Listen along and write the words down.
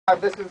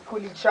This is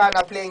Khuli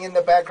Chana playing in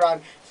the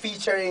background,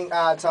 featuring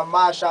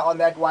Tamasha on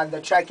that one.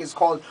 The track is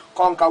called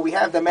Conquer. We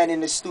have the man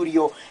in the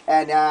studio,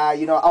 and I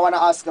want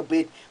to ask a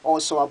bit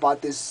also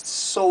about this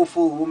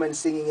soulful woman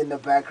singing in the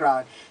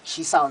background.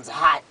 She sounds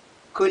hot.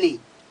 Khuli.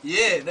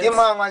 Yeah,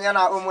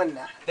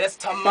 that's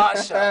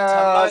Tamasha.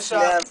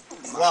 Tamasha,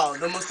 wow,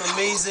 the most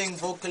amazing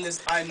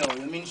vocalist I know.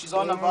 I mean, she's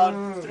on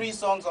about 3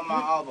 songs on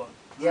my album.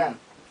 Yeah,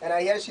 and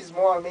I hear she's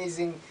more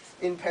amazing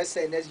in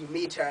person as you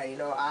meet her.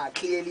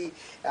 Clearly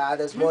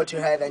there's more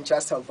to her than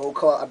just her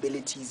vocal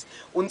abilities.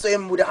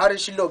 How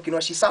does she look?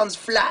 She sounds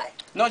fly.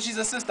 No, she's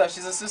a sister.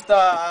 She's a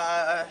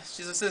sister.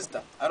 She's a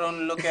sister. I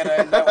don't look at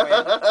her in that way.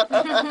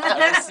 I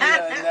don't see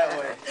her in that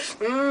way.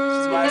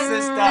 She's my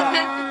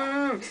sister.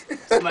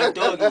 She's my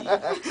doggy.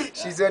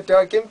 She's a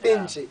dog and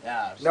pinchy.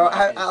 Yeah. No,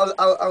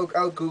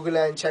 I'll Google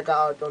her and check her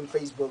out on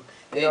Facebook.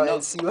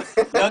 And see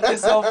what knock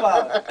yourself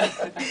out.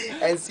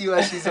 And see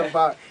what she's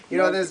about.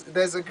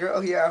 There's a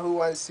girl here who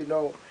wants to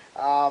know.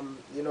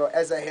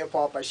 As a hip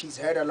hopper, she's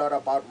heard a lot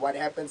about what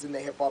happens in the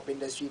hip hop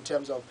industry in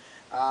terms of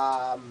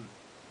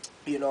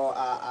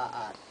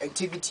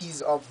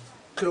activities of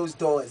closed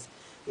doors,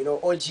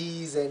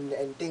 orgies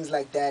and things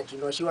like that.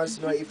 She wants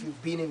to know if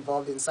you've been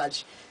involved in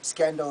such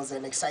scandals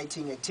and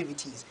exciting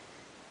activities.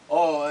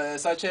 Oh,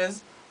 such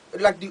as?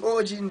 Like the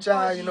orgy in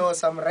China,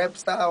 some rap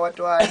star, what.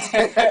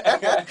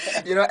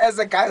 As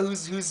a guy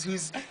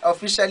who's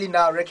officially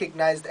now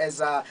recognized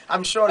as,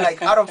 I'm sure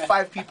like out of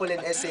 5 people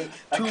in SA,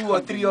 2 or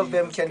 3 of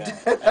them can.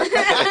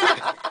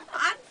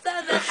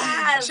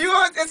 She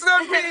wants, it's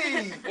not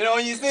me.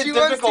 When you say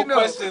difficult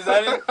questions,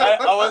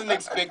 I wasn't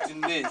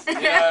expecting this. You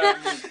know what I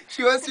mean?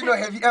 She wants to know,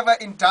 have you ever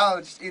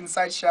indulged in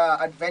such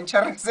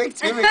adventurous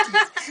activities?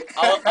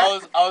 I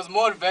was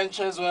more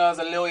adventurous when I was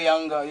a little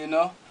younger,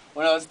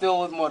 when I was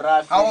still with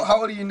Morafi. How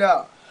old are you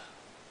now?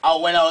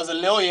 When I was a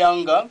little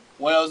younger,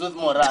 when I was with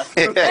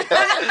Morafi.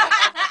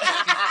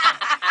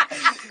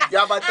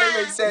 Yeah, but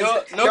then it says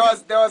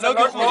there was a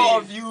lot more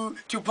of you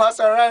to pass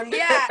around.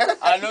 Yeah.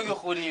 I know you're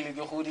Khuli,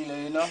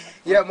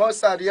 Yeah,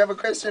 Mosa, do you have a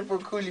question for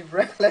Khuli,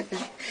 bro?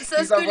 So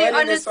Khuli,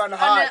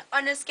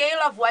 on a scale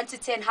of 1 to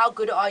 10, how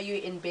good are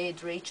you in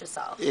bed? Rate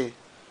yourself. Yeah.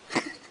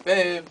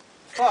 Babe,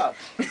 fuck.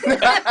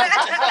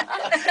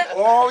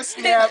 Oh,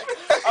 snap.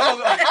 I'm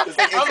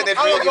gonna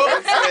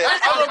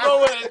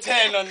go with a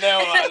 10 on that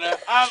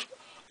one.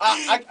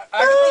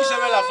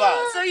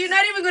 So you're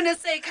not even gonna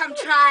say come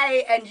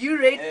try and you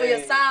rate for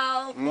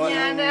yourself.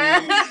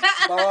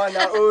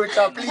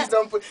 Please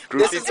don't put.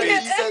 This is a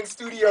decent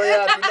studio.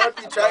 Yeah, do not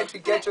be trying to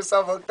get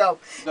yourself hooked up.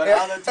 Got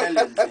other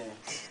talent.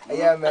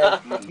 Yeah,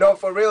 man. No,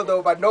 for real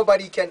though. But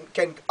nobody can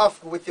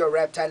off with your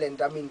rap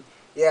talent. I mean,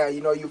 yeah,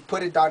 you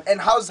put it down. And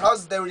how's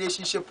the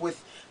relationship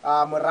with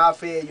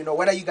Morafe?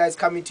 When are you guys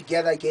coming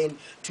together again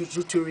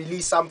to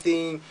release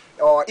something,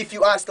 or if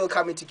you are still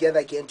coming together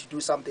again to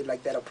do something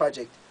like that, a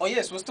project? Oh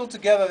yes, we're still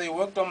together. They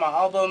worked on my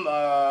album.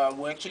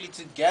 We're actually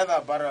together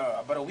about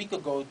a week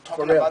ago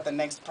talking about the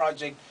next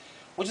project,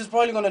 which is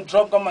probably gonna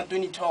drop on my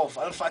 2012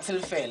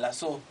 Al-Fatil Fela.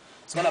 So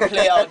it's gonna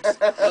play out with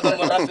the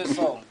Morafe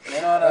song.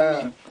 You know what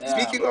I mean? Yeah.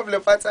 Speaking of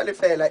Al-Fatil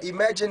Fela,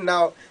 imagine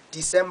now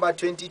December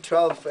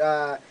 2012.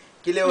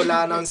 If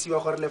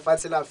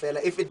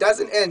it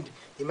doesn't end,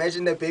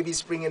 imagine the baby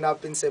springing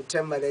up in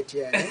September that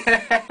year.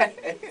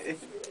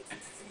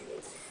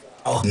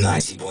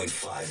 90.5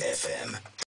 FM.